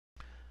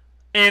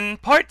In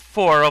Part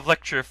 4 of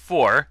Lecture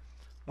 4,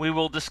 we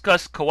will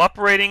discuss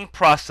cooperating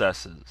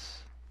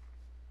processes.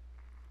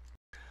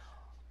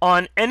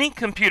 On any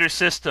computer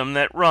system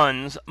that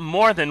runs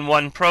more than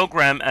one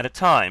program at a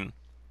time,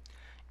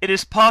 it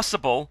is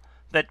possible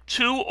that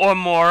two or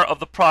more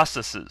of the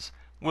processes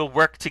will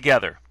work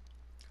together.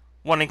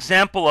 One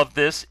example of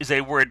this is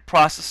a word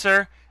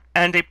processor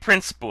and a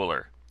print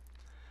spooler,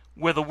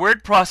 where the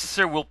word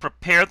processor will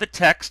prepare the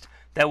text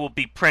that will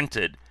be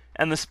printed,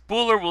 and the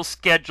spooler will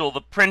schedule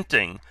the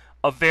printing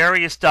of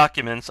various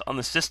documents on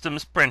the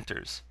system's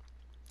printers.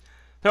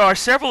 There are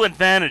several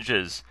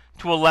advantages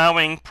to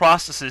allowing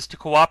processes to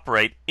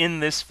cooperate in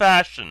this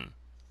fashion.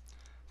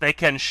 They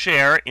can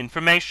share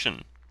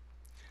information.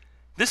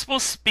 This will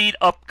speed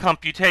up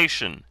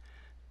computation,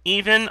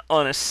 even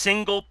on a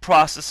single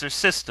processor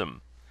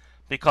system,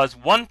 because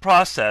one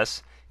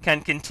process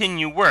can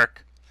continue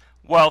work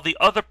while the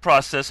other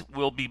process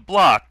will be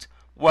blocked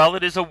while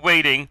it is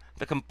awaiting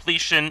the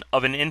completion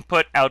of an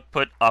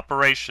input-output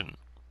operation.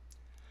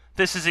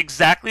 This is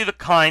exactly the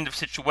kind of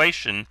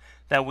situation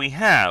that we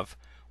have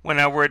when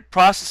our word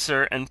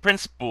processor and print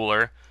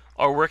spooler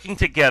are working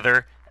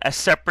together as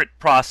separate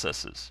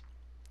processes.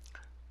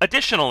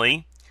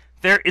 Additionally,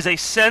 there is a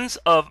sense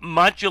of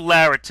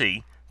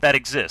modularity that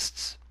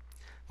exists.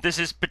 This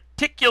is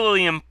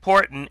particularly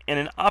important in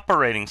an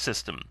operating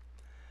system,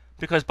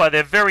 because by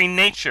their very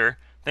nature,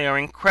 they are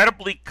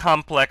incredibly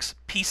complex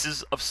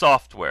pieces of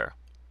software.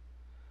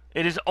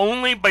 It is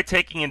only by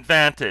taking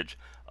advantage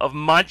of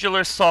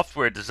modular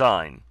software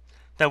design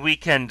that we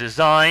can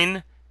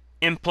design,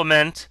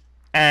 implement,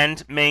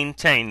 and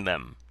maintain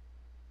them.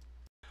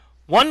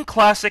 One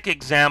classic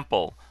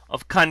example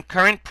of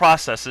concurrent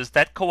processes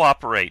that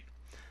cooperate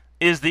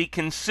is the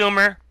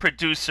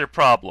consumer-producer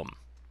problem.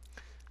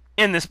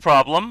 In this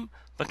problem,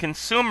 the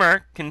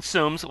consumer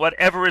consumes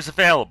whatever is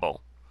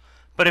available,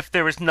 but if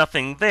there is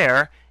nothing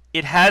there,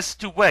 it has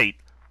to wait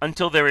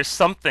until there is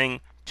something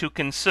to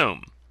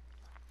consume.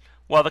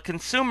 While the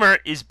consumer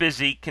is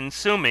busy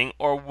consuming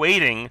or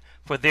waiting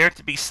for there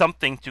to be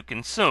something to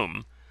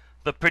consume,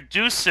 the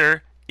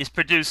producer is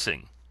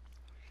producing.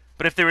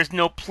 But if there is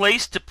no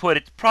place to put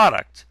its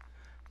product,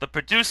 the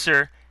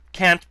producer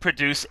can't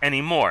produce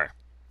anymore.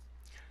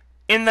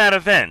 In that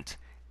event,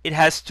 it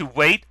has to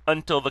wait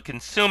until the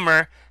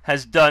consumer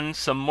has done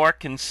some more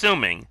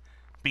consuming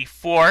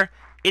before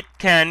it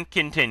can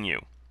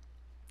continue.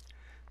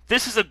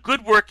 This is a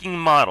good working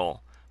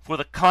model for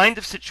the kind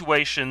of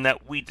situation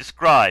that we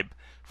describe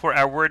for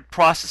our word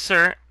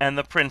processor and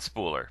the print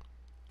spooler.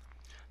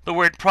 The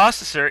word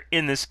processor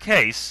in this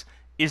case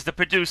is the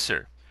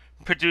producer,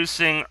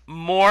 producing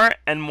more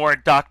and more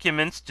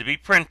documents to be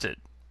printed.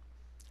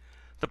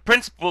 The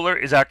print spooler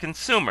is our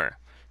consumer,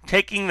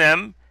 taking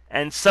them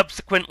and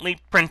subsequently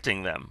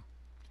printing them.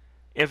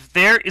 If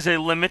there is a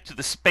limit to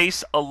the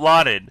space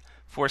allotted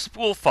for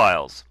spool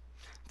files,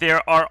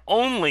 there are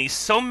only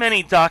so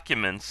many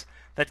documents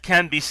that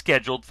can be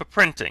scheduled for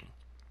printing.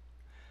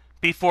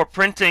 Before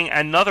printing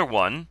another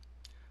one,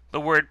 the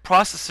word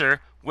processor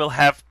will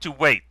have to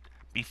wait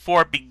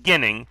before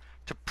beginning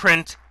to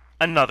print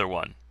another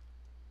one.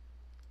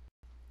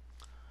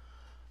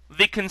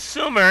 The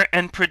consumer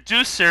and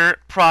producer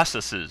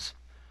processes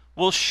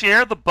will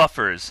share the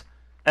buffers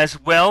as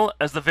well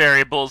as the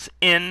variables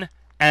in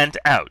and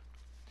out,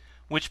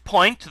 which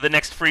point to the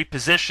next free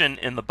position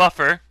in the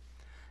buffer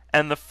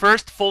and the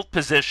first full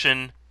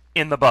position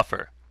in the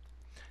buffer.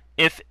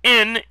 If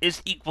in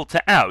is equal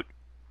to out,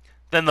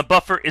 then the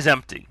buffer is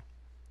empty.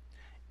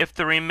 If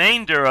the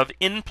remainder of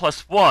in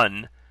plus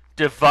 1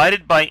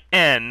 divided by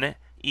n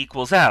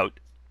equals out,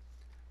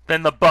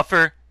 then the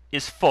buffer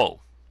is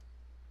full.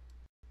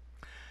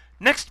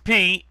 Next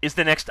P is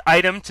the next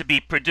item to be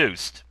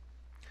produced.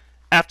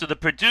 After the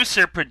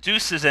producer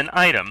produces an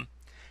item,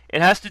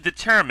 it has to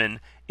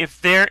determine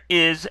if there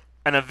is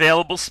an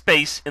available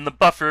space in the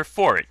buffer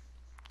for it.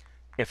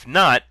 If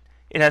not,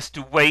 it has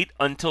to wait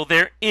until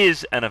there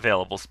is an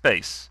available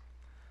space.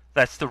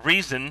 That's the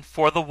reason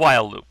for the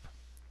while loop.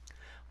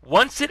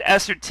 Once it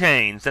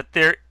ascertains that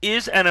there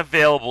is an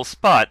available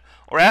spot,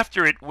 or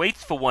after it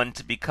waits for one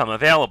to become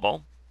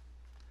available,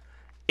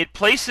 it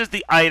places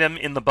the item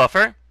in the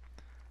buffer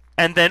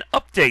and then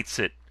updates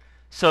it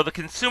so the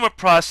consumer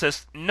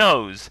process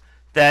knows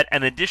that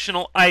an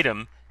additional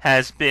item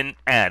has been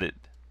added.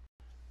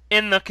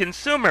 In the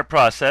consumer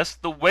process,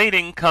 the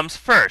waiting comes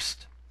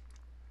first,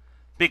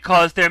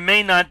 because there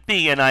may not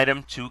be an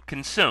item to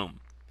consume.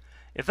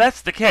 If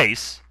that's the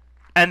case,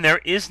 and there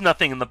is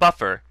nothing in the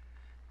buffer,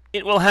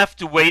 it will have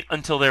to wait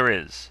until there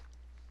is.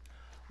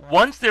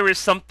 Once there is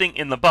something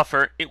in the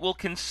buffer, it will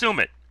consume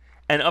it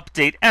and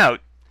update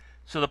out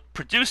so the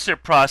producer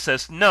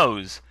process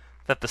knows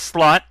that the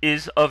slot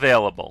is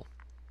available.